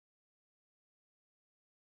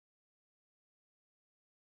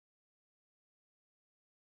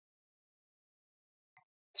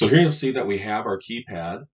So here you'll see that we have our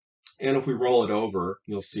keypad, and if we roll it over,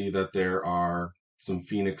 you'll see that there are some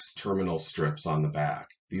Phoenix terminal strips on the back.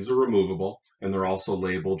 These are removable, and they're also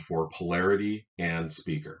labeled for polarity and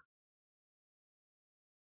speaker.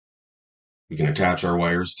 We can attach our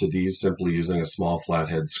wires to these simply using a small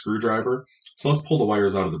flathead screwdriver. So let's pull the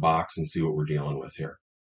wires out of the box and see what we're dealing with here.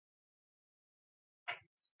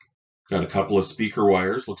 Got a couple of speaker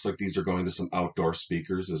wires. Looks like these are going to some outdoor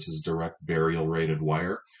speakers. This is direct burial rated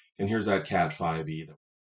wire. And here's that CAT-5.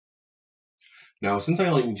 Now, since I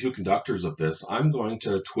only need 2 conductors of this, I'm going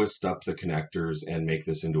to twist up the connectors and make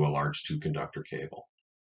this into a large 2-conductor cable.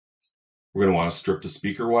 We're going to want to strip the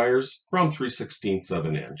speaker wires around 3/16 of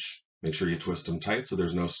an inch. Make sure you twist them tight so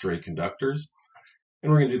there's no stray conductors.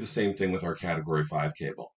 And we're going to do the same thing with our category 5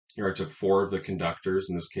 cable. Here I took 4 of the conductors,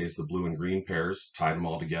 in this case the blue and green pairs, tied them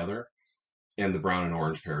all together, and the brown and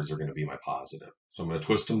orange pairs are going to be my positive. So I'm going to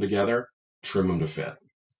twist them together, trim them to fit.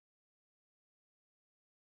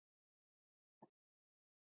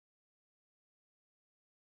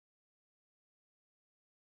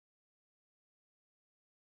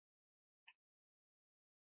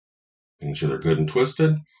 Making sure they're good and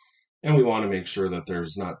twisted. And we want to make sure that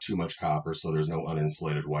there's not too much copper so there's no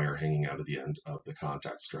uninsulated wire hanging out of the end of the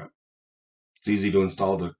contact strip. It's easy to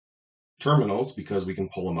install the terminals because we can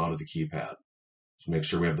pull them out of the keypad. So make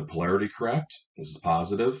sure we have the polarity correct. This is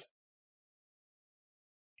positive.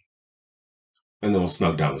 And then we'll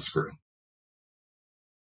snug down the screw.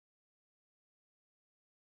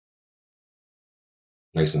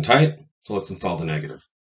 Nice and tight. So let's install the negative.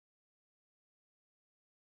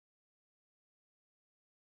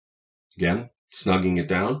 Again, snugging it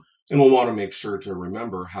down. And we'll want to make sure to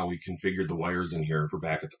remember how we configured the wires in here if we're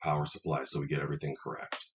back at the power supply so we get everything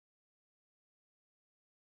correct.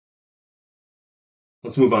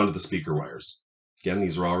 Let's move on to the speaker wires. Again,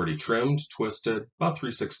 these are already trimmed, twisted, about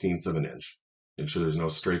 3/16 of an inch. Make sure there's no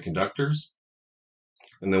stray conductors,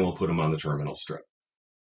 and then we'll put them on the terminal strip.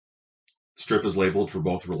 Strip is labeled for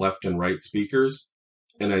both left and right speakers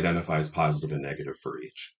and identifies positive and negative for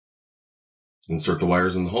each. Insert the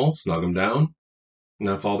wires in the hole, snug them down, and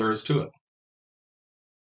that's all there is to it.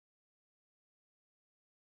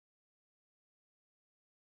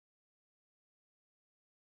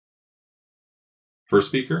 First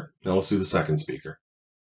speaker, now let's do the second speaker.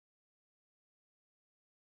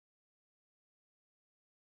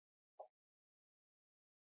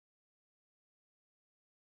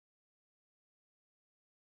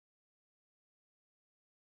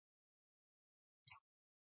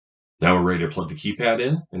 Now we're ready to plug the keypad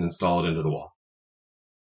in and install it into the wall.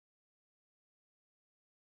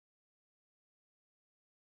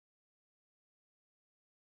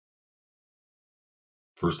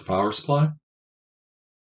 First the power supply,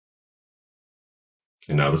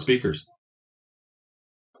 and now the speakers.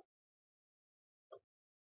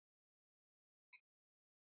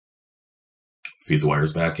 Feed the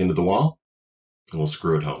wires back into the wall, and we'll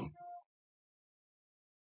screw it home.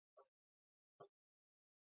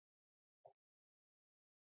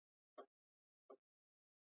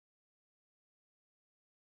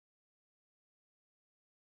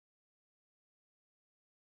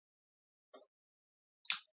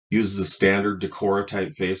 Uses a standard Decora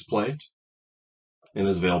type faceplate and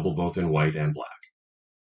is available both in white and black.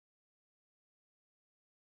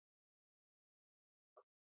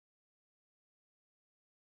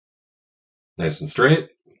 Nice and straight.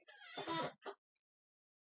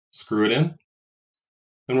 Screw it in,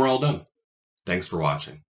 and we're all done. Thanks for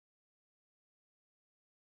watching.